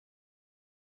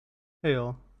Hey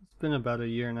all, it's been about a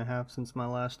year and a half since my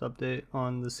last update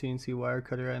on the CNC wire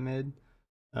cutter I made.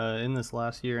 In this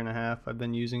last year and a half, I've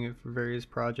been using it for various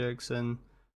projects and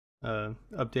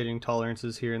updating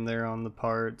tolerances here and there on the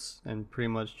parts and pretty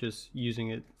much just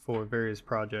using it for various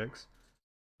projects.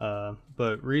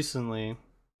 But recently,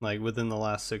 like within the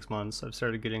last 6 months, I've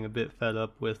started getting a bit fed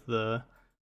up with the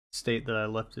state that I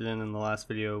left it in the last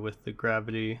video with the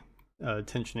gravity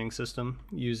tensioning system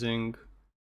using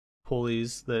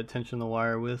pulleys that tension the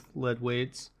wire with lead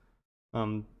weights.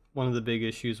 One of the big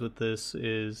issues with this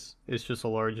is it's just a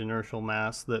large inertial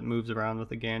mass that moves around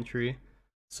with a gantry,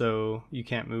 so you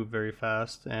can't move very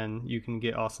fast and you can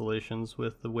get oscillations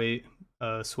with the weight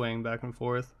swaying back and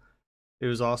forth. It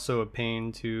was also a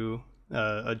pain to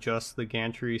adjust the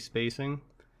gantry spacing.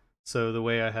 So the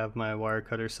way I have my wire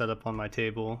cutter set up on my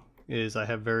table is I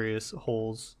have various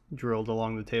holes drilled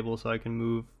along the table so I can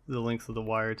move the length of the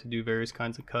wire to do various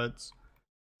kinds of cuts.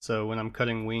 So when I'm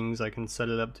cutting wings, I can set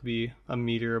it up to be a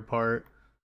meter apart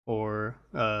or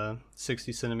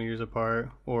 60 centimeters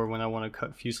apart, or when I want to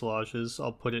cut fuselages,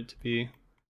 I'll put it to be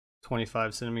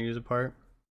 25 centimeters apart.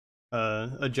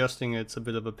 Adjusting it's a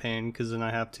bit of a pain because then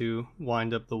I have to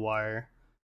wind up the wire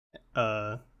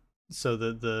uh, so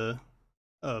that the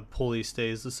pulley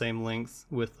stays the same length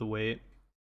with the weight.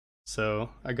 So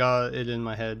I got it in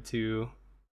my head to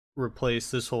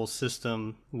replace this whole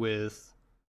system with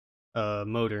a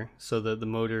motor so that the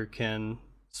motor can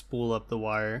spool up the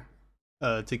wire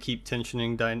to keep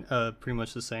tensioning pretty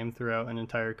much the same throughout an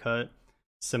entire cut,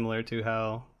 similar to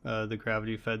how the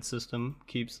gravity fed system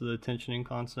keeps the tensioning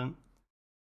constant.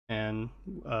 And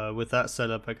with that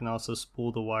setup, I can also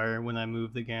spool the wire when I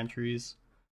move the gantries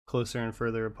closer and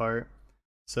further apart.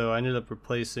 So I ended up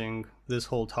replacing this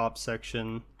whole top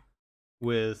section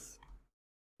with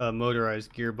a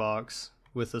motorized gearbox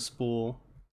with a spool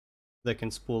that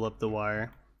can spool up the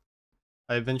wire.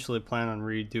 I eventually plan on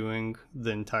redoing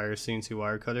the entire CNC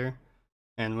wire cutter,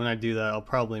 and when I do that, I'll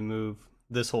probably move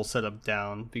this whole setup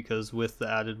down because with the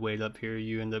added weight up here,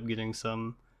 you end up getting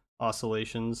some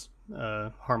oscillations,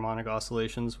 harmonic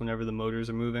oscillations whenever the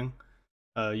motors are moving.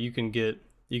 You can get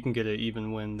it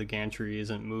even when the gantry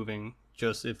isn't moving.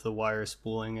 Just if the wire is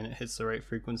spooling and it hits the right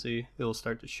frequency, it'll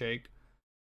start to shake.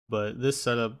 But this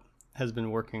setup has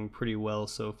been working pretty well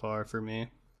so far for me,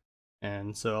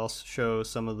 and so I'll show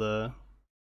some of the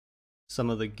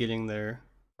getting there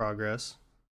progress.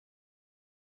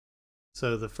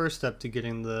 So the first step to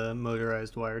getting the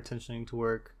motorized wire tensioning to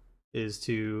work is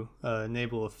to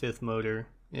enable a fifth motor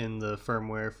in the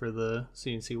firmware for the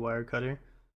CNC wire cutter.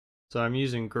 So I'm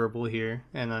using GRBL here,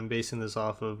 and I'm basing this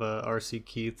off of RC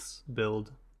Keith's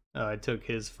build. I took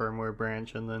his firmware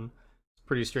branch, and then it's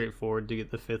pretty straightforward to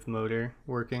get the fifth motor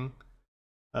working.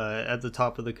 At the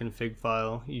top of the config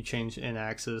file, you change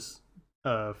in-axis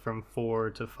from 4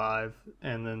 to 5,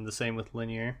 and then the same with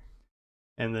linear.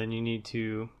 And then you need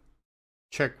to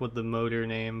check what the motor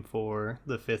name for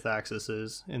the fifth axis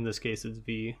is. In this case, it's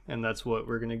V, and that's what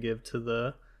we're going to give to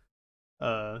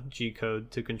the G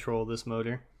code to control this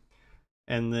motor.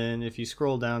 And then if you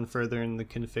scroll down further in the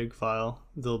config file,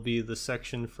 there'll be the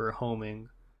section for homing,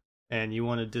 and you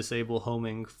want to disable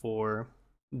homing for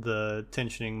the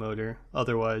tensioning motor,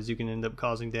 otherwise you can end up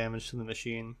causing damage to the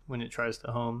machine when it tries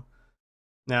to home.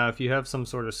 Now if you have some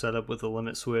sort of setup with a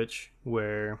limit switch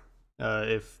where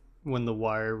if when the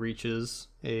wire reaches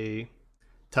a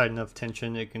tight enough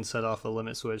tension it can set off a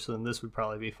limit switch, then this would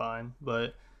probably be fine.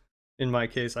 But in my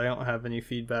case, I don't have any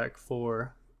feedback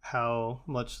for how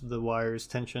much the wire is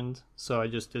tensioned, so I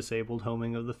just disabled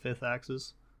homing of the fifth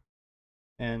axis.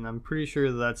 And I'm pretty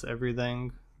sure that's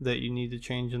everything that you need to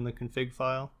change in the config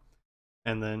file.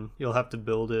 And then you'll have to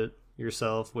build it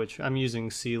yourself, which I'm using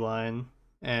C-Line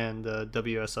and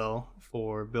WSL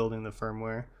for building the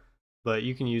firmware, but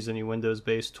you can use any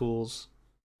Windows-based tools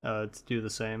to do the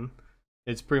same.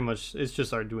 It's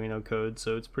just Arduino code,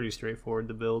 so it's pretty straightforward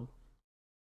to build.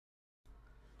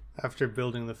 After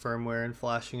building the firmware and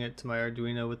flashing it to my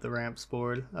Arduino with the ramps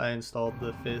board, I installed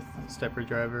the fifth stepper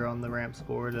driver on the ramps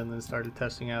board and then started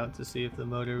testing out to see if the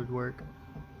motor would work.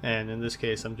 And in this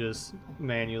case, I'm just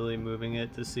manually moving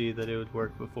it to see that it would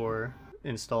work before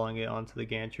installing it onto the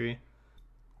gantry.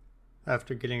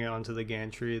 After getting it onto the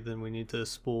gantry, then we need to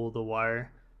spool the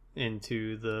wire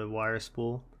into the wire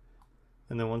spool.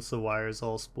 And then once the wire is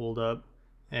all spooled up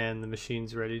and the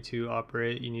machine's ready to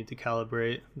operate, you need to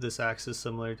calibrate this axis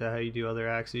similar to how you do other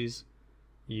axes.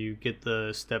 You get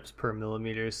the steps per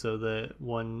millimeter so that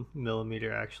 1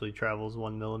 millimeter actually travels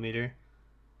 1 millimeter.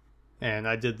 And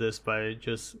I did this by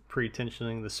just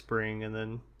pre-tensioning the spring and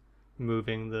then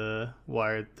moving the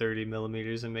wire 30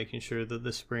 millimeters and making sure that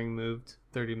the spring moved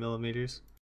 30 millimeters.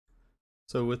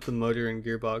 So with the motor and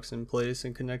gearbox in place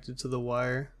and connected to the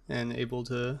wire and able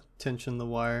to tension the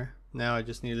wire, now I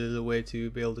just needed a way to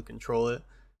be able to control it.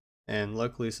 And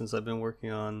luckily, since I've been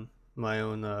working on my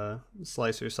own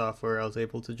slicer software, I was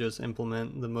able to just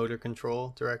implement the motor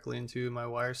control directly into my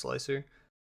wire slicer.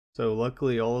 So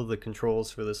luckily, all of the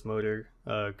controls for this motor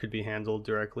could be handled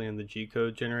directly in the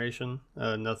G-code generation.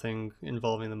 Nothing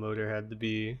involving the motor had to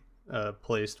be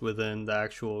placed within the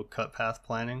actual cut path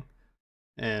planning.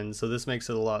 And so this makes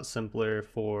it a lot simpler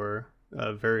for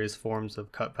various forms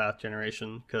of cut path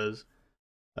generation, because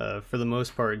for the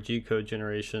most part, G-code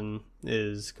generation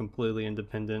is completely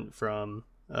independent from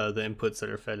the inputs that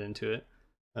are fed into it.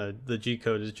 The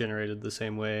G-code is generated the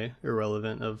same way,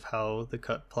 irrelevant of how the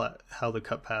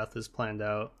cut path is planned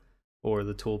out or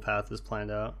the tool path is planned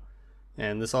out.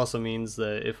 And this also means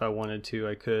that if I wanted to,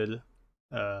 I could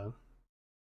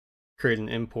create an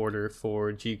importer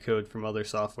for G-code from other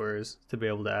softwares to be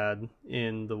able to add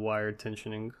in the wire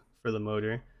tensioning for the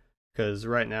motor. Because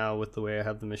right now, with the way I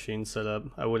have the machine set up,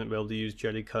 I wouldn't be able to use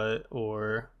Jetty Cut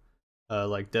or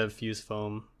like Dev Fuse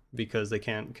Foam, because they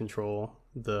can't control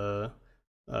the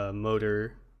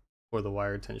motor or the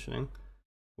wire tensioning,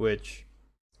 which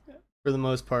for the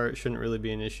most part shouldn't really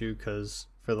be an issue, because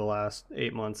for the last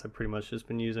 8 months I've pretty much just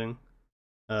been using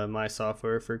my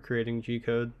software for creating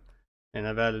G-code, and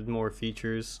I've added more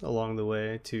features along the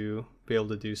way to be able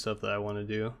to do stuff that I want to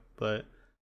do, but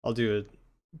I'll do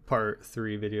a part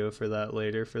 3 video for that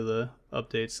later for the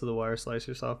updates to the wire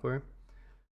slicer software.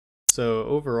 So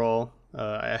overall,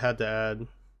 I had to add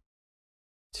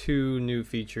 2 new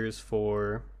features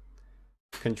for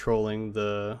controlling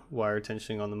the wire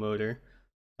tensioning on the motor.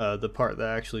 The part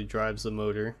that actually drives the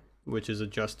motor, which is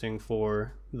adjusting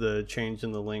for the change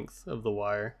in the length of the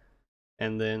wire,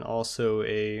 and then also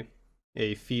a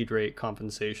feed rate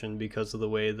compensation because of the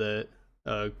way that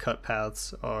cut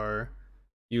paths are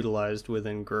utilized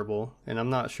within GRBL. And I'm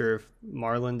not sure if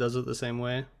Marlin does it the same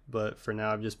way, but for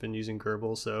now I've just been using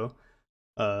GRBL. So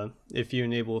if you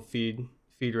enable feed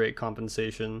rate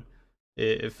compensation,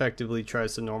 it effectively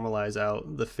tries to normalize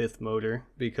out the 5th motor,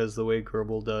 because the way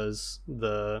GRBL does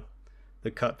the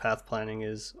cut path planning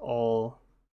is all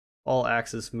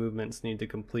axis movements need to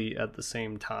complete at the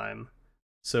same time.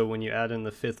 So when you add in the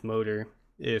 5th motor,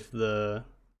 if the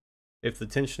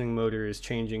tensioning motor is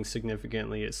changing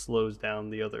significantly, it slows down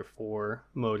the other 4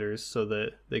 motors so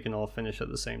that they can all finish at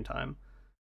the same time,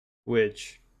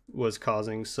 which was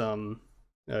causing some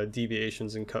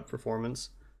deviations in cut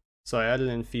performance. So I added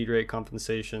in feed rate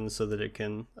compensation so that it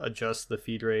can adjust the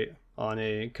feed rate on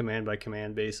a command by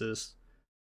command basis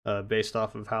based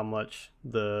off of how much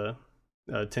the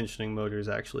tensioning motor is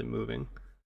actually moving.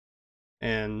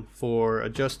 And for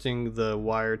adjusting the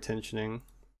wire tensioning,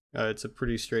 it's a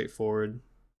pretty straightforward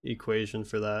equation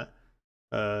for that.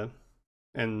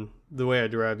 And the way I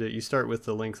derived it, you start with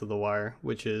the length of the wire,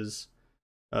 which is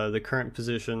the current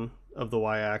position of the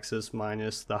y-axis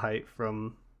minus the height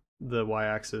from the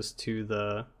y-axis to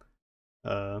the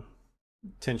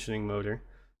tensioning motor,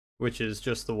 which is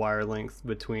just the wire length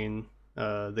between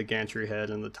the gantry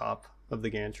head and the top of the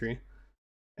gantry.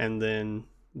 And then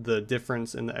the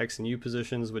difference in the X and U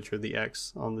positions, which are the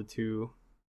X on the 2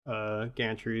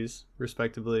 gantries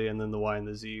respectively, and then the Y and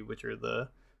the Z, which are the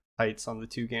heights on the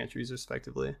 2 gantries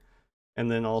respectively.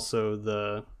 And then also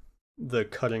the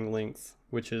cutting length,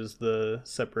 which is the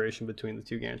separation between the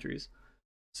 2 gantries.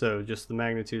 So just the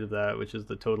magnitude of that, which is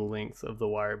the total length of the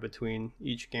wire between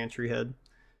each gantry head.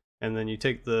 And then you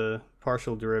take the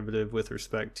partial derivative with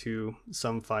respect to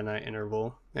some finite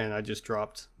interval, and I just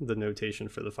dropped the notation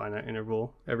for the finite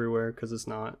interval everywhere because it's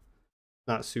not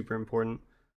super important.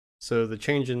 So the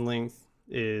change in length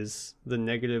is the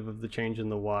negative of the change in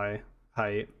the y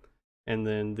height, and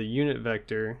then the unit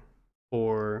vector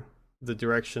for the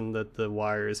direction that the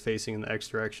wire is facing in the x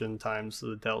direction times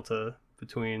the delta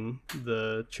between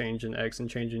the change in x and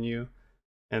change in u,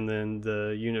 and then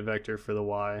the unit vector for the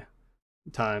y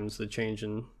times the change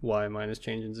in y minus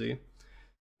change in z.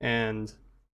 And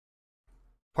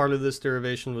part of this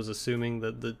derivation was assuming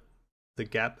that the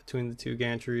gap between the 2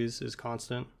 gantries is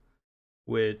constant,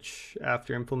 which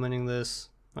after implementing this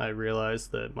I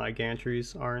realized that my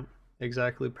gantries aren't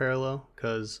exactly parallel,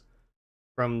 because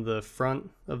from the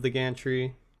front of the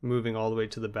gantry moving all the way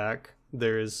to the back,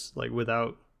 there is, like,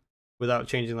 without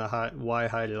changing the y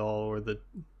height at all, or the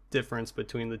difference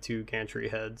between the 2 gantry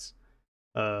heads,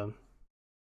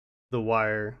 the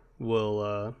wire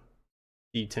will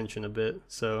detension a bit.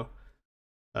 So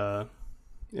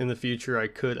in the future I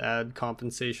could add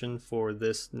compensation for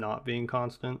this not being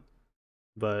constant,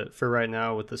 but for right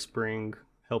now, with the spring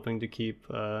helping to keep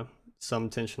some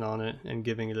tension on it and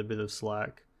giving it a bit of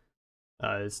slack,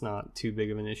 it's not too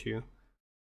big of an issue.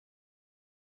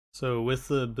 So with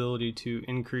the ability to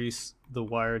increase the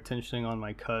wire tensioning on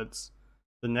my cuts,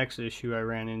 the next issue I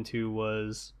ran into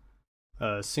was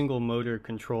a single motor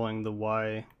controlling the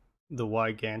Y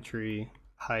gantry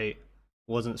height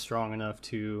wasn't strong enough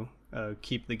to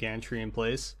keep the gantry in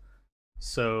place.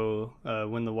 So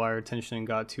when the wire tensioning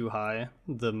got too high,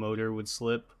 the motor would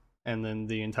slip and then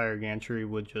the entire gantry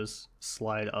would just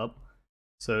slide up.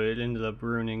 So it ended up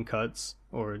ruining cuts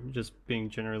or just being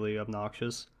generally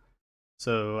obnoxious.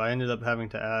 So I ended up having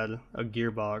to add a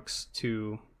gearbox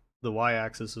to the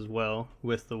Y-axis as well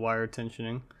with the wire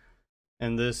tensioning.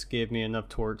 And this gave me enough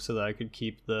torque so that I could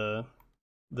keep the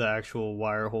actual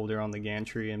wire holder on the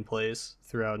gantry in place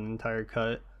throughout an entire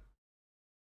cut.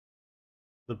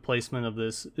 The placement of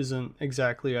this isn't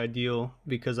exactly ideal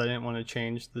because I didn't want to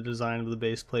change the design of the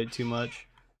base plate too much.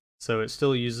 So it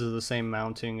still uses the same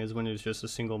mounting as when it was just a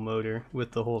single motor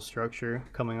with the whole structure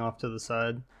coming off to the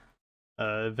side.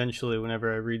 Eventually,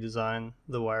 whenever I redesign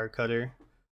the wire cutter,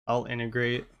 I'll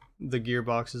integrate the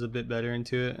gearboxes a bit better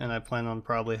into it, and I plan on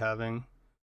probably having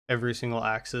every single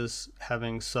axis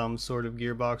having some sort of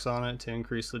gearbox on it to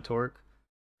increase the torque,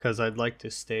 because I'd like to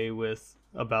stay with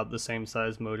about the same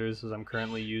size motors as I'm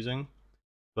currently using,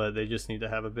 but they just need to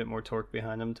have a bit more torque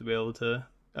behind them to be able to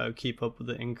keep up with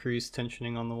the increased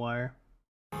tensioning on the wire.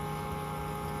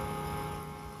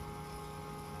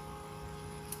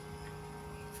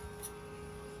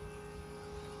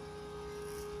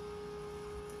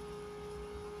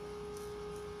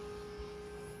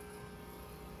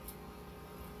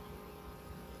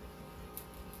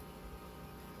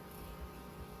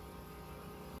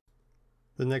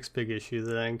 The next big issue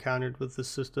that I encountered with this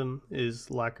system is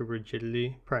lack of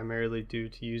rigidity, primarily due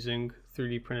to using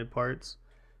 3D printed parts.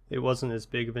 It wasn't as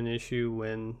big of an issue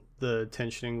when the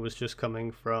tensioning was just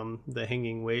coming from the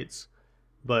hanging weights,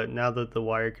 but now that the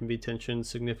wire can be tensioned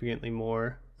significantly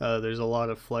more, there's a lot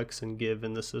of flex and give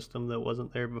in the system that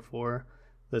wasn't there before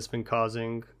that's been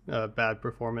causing bad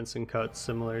performance in cuts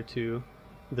similar to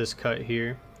this cut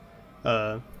here.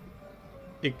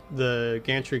 The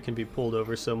gantry can be pulled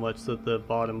over so much that the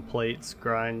bottom plates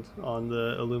grind on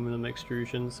the aluminum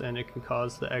extrusions, and it can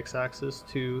cause the x-axis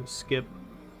to skip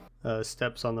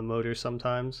steps on the motor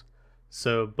sometimes.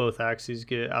 So both axes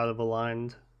get out of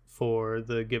aligned for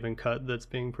the given cut that's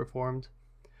being performed.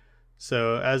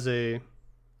 So as a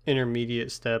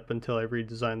intermediate step until I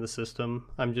redesign the system,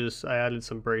 I added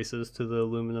some braces to the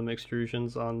aluminum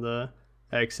extrusions on the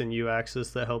X and U axis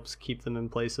that helps keep them in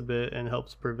place a bit and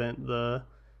helps prevent the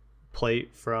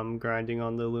plate from grinding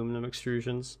on the aluminum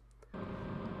extrusions.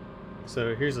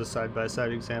 So here's a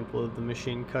side-by-side example of the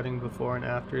machine cutting before and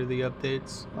after the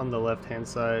updates. On the left hand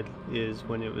side is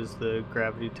when it was the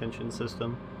gravity tension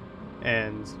system,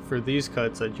 and for these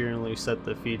cuts I generally set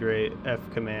the feed rate F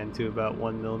command to about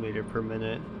 1 millimeter per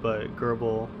minute, but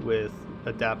GRBL with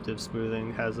adaptive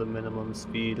smoothing has a minimum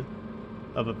speed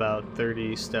of about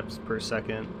 30 steps per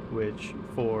second, which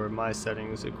for my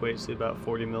settings equates to about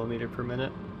 40 millimeter per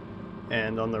minute.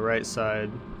 And on the right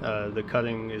side, the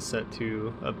cutting is set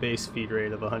to a base feed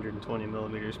rate of 120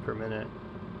 millimeters per minute,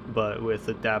 but with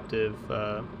adaptive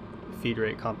feed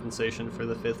rate compensation for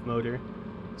the fifth motor.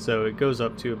 So it goes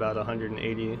up to about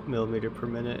 180 millimeter per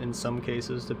minute in some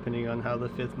cases, depending on how the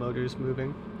fifth motor is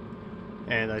moving.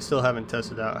 And I still haven't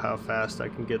tested out how fast I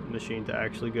can get the machine to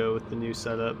actually go with the new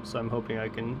setup, so I'm hoping I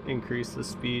can increase the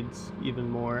speeds even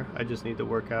more. I just need to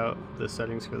work out the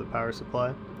settings for the power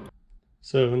supply.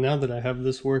 So now that I have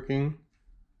this working,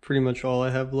 pretty much all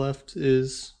I have left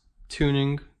is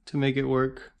tuning to make it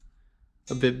work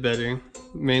a bit better,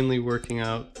 mainly working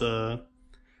out the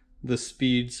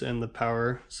speeds and the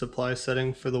power supply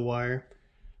setting for the wire.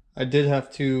 I did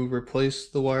have to replace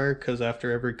the wire because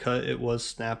after every cut it was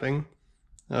snapping.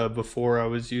 Before I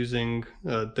was using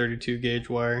 32 gauge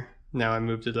wire. Now I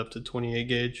moved it up to 28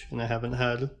 gauge and I haven't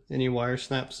had any wire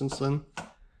snaps since then.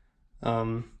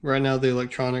 Right now the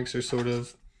electronics are sort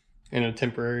of in a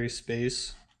temporary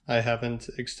space. I haven't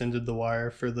extended the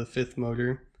wire for the fifth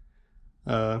motor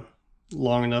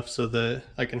long enough so that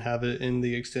I can have it in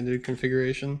the extended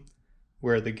configuration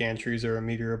where the gantries are a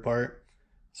meter apart.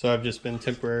 So I've just been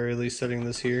temporarily setting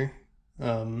this here.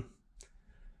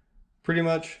 Pretty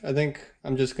much, I think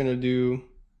I'm just going to do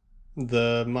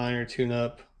the minor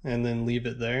tune-up and then leave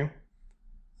it there.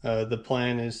 The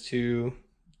plan is to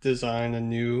design a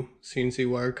new CNC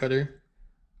wire cutter,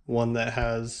 one that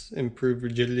has improved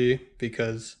rigidity,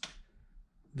 because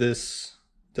this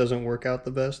doesn't work out the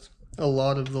best. A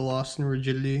lot of the loss in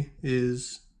rigidity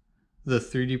is the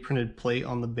 3D printed plate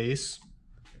on the base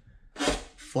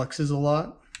flexes a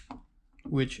lot,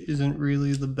 which isn't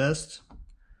really the best.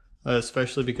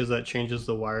 especially because that changes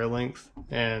the wire length,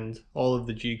 and all of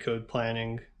the G-code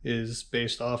planning is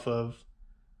based off of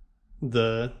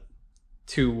the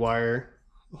two wire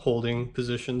holding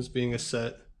positions being a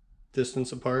set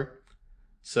distance apart.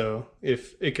 So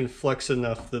if it can flex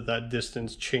enough that that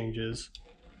distance changes,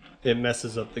 it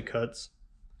messes up the cuts.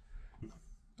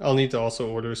 I'll need to also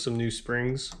order some new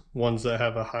springs, ones that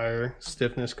have a higher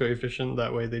stiffness coefficient,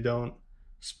 that way they don't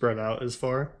spread out as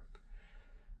far.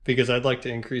 Because I'd like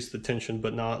to increase the tension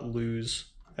but not lose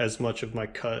as much of my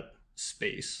cut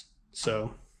space.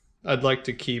 So I'd like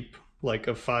to keep like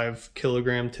a 5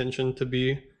 kilogram tension to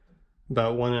be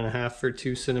about 1.5 or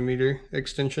 2 centimeter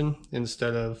extension,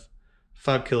 instead of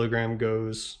 5 kilogram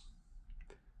goes,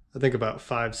 I think, about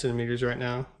 5 centimeters right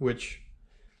now, which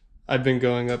I've been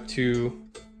going up to,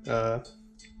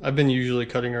 I've been usually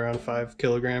cutting around 5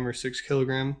 kilogram or 6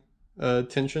 kilogram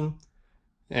tension,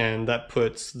 and that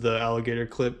puts the alligator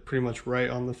clip pretty much right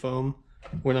on the foam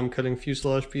when I'm cutting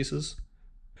fuselage pieces.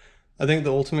 I think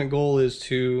the ultimate goal is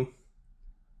to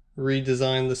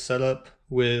redesign the setup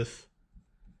with,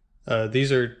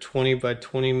 these are 20 by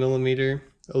 20 millimeter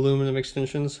aluminum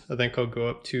extensions. I think I'll go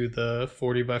up to the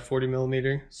 40 by 40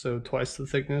 millimeter, so twice the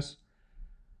thickness.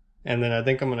 And then I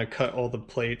think I'm going to cut all the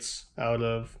plates out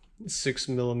of 6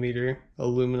 millimeter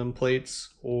aluminum plates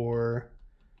or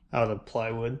out of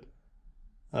plywood.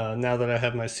 Now that I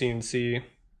have my CNC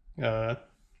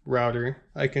router,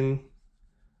 I can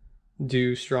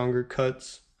do stronger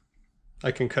cuts.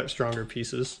 I can cut stronger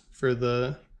pieces for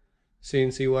the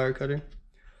CNC wire cutter.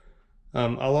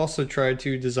 I'll also try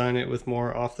to design it with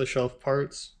more off-the-shelf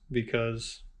parts,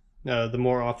 because the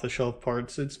more off-the-shelf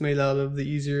parts it's made out of, the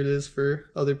easier it is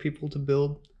for other people to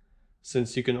build,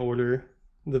 since you can order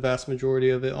the vast majority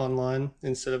of it online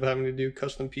instead of having to do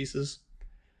custom pieces.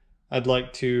 I'd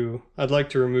like to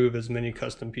remove as many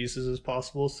custom pieces as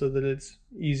possible so that it's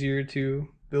easier to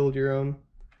build your own.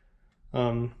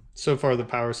 So far the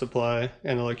power supply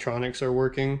and electronics are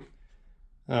working.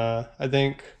 I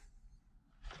think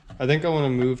I want to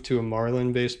move to a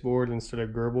Marlin based board instead of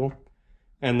GRBL,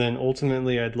 and then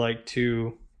ultimately I'd like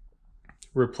to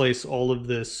replace all of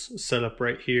this setup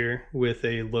right here with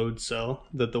a load cell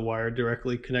that the wire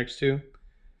directly connects to,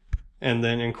 and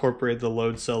then incorporate the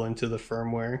load cell into the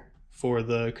firmware for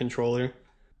the controller.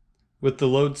 With the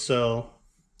load cell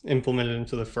implemented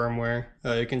into the firmware,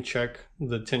 it can check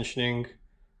the tensioning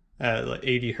at like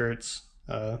 80 hertz.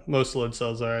 Most load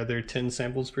cells are either 10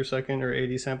 samples per second or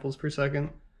 80 samples per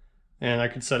second. And I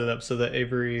could set it up so that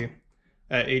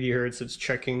at 80 hertz it's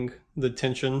checking the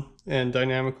tension and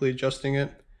dynamically adjusting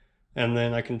it. And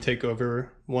then I can take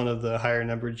over one of the higher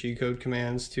numbered G-code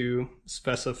commands to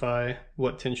specify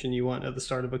what tension you want at the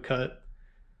start of a cut.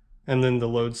 And then the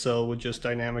load cell would just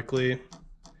dynamically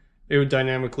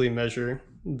measure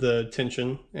the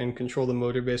tension and control the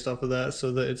motor based off of that,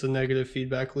 so that it's a negative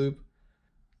feedback loop.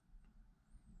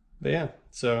 But yeah,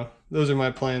 so those are my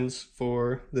plans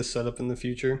for this setup in the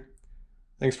future.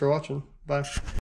 Thanks for watching. Bye.